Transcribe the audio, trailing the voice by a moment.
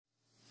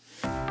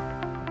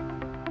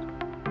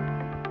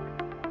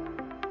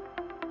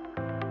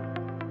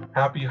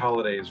Happy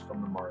holidays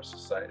from the Mars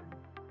Society.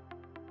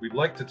 We'd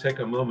like to take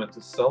a moment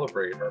to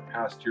celebrate our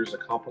past year's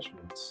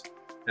accomplishments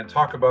and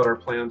talk about our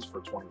plans for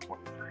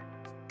 2023.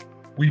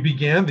 We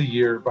began the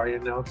year by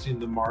announcing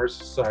the Mars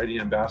Society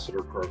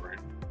Ambassador Program,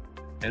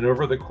 and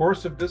over the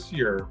course of this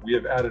year, we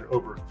have added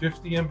over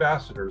 50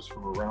 ambassadors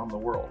from around the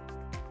world.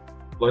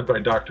 Led by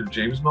Dr.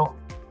 James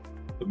Melton,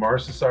 the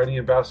Mars Society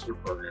Ambassador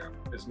Program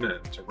is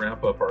meant to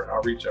ramp up our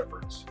outreach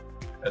efforts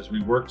as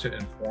we work to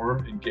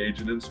inform, engage,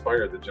 and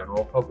inspire the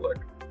general public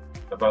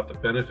about the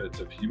benefits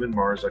of human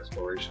Mars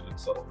exploration and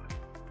settlement.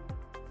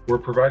 We're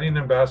providing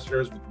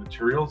ambassadors with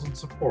materials and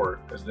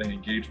support as they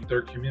engage with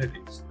their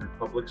communities through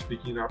public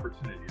speaking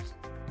opportunities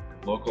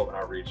and local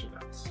outreach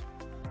events.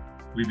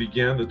 We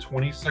began the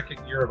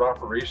 22nd year of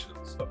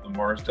operations of the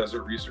Mars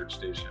Desert Research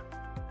Station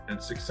and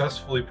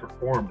successfully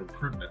performed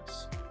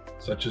improvements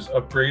such as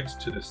upgrades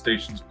to the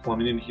station's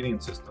plumbing and heating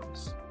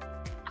systems.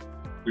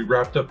 We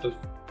wrapped up the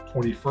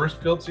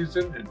 21st field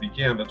season and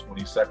began the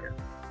 22nd.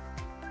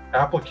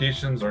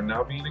 Applications are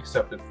now being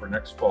accepted for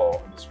next fall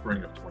and the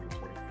spring of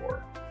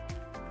 2024.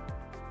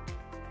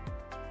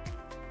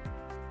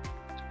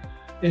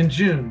 In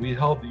June, we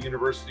held the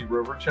University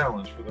Rover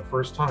Challenge for the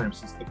first time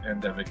since the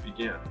pandemic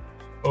began.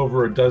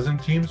 Over a dozen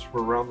teams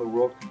from around the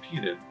world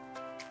competed,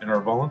 and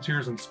our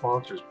volunteers and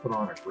sponsors put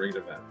on a great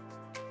event.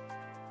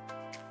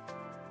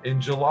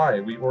 In July,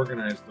 we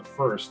organized the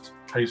first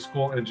high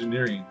school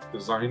engineering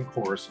design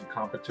course and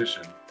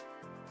competition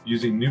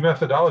using new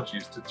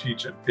methodologies to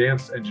teach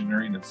advanced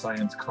engineering and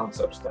science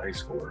concepts to high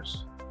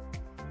schoolers.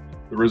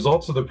 The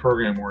results of the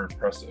program were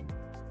impressive.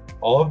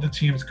 All of the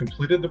teams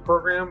completed the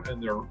program and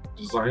their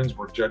designs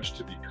were judged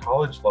to be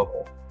college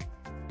level.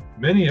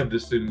 Many of the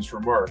students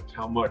remarked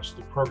how much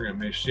the program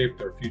may shape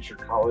their future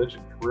college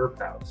and career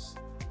paths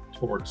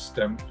towards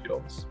STEM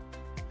fields,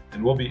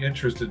 and we'll be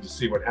interested to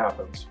see what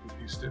happens with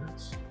these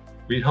students.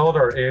 We held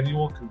our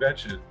annual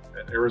convention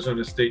at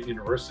Arizona State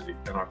University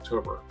in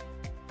October.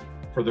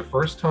 For the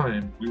first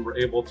time, we were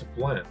able to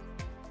blend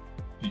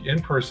the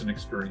in-person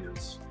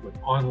experience with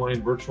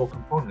online virtual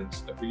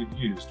components that we had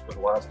used for the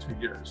last 2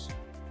 years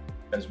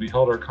as we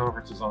held our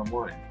conferences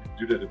online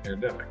due to the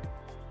pandemic.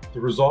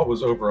 The result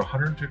was over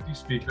 150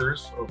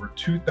 speakers, over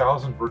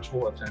 2,000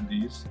 virtual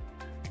attendees,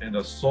 and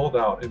a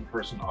sold-out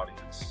in-person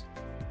audience.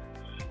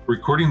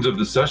 Recordings of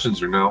the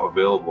sessions are now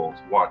available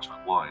to watch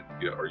online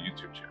via our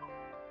YouTube channel.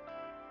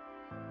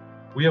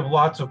 We have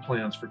lots of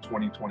plans for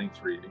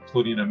 2023,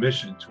 including a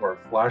mission to our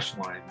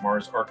Flashline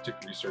Mars Arctic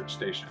Research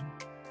Station.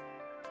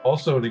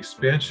 Also an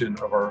expansion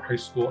of our high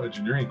school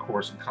engineering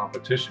course and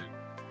competition,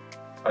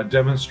 a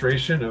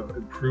demonstration of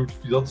improved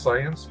field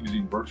science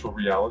using virtual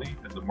reality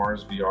in the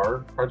Mars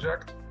VR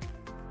project,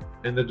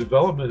 and the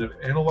development of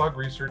analog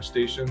research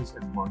stations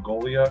in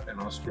Mongolia and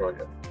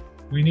Australia.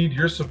 We need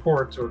your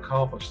support to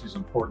accomplish these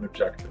important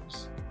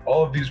objectives.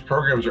 All of these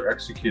programs are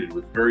executed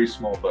with very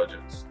small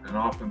budgets and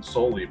often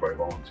solely by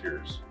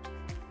volunteers.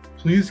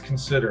 Please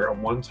consider a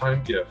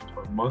one-time gift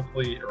or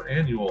monthly or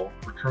annual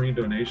recurring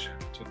donation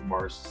to the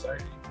Mars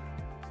Society.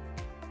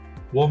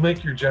 We'll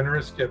make your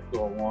generous gift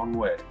go a long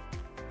way,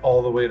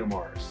 all the way to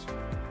Mars.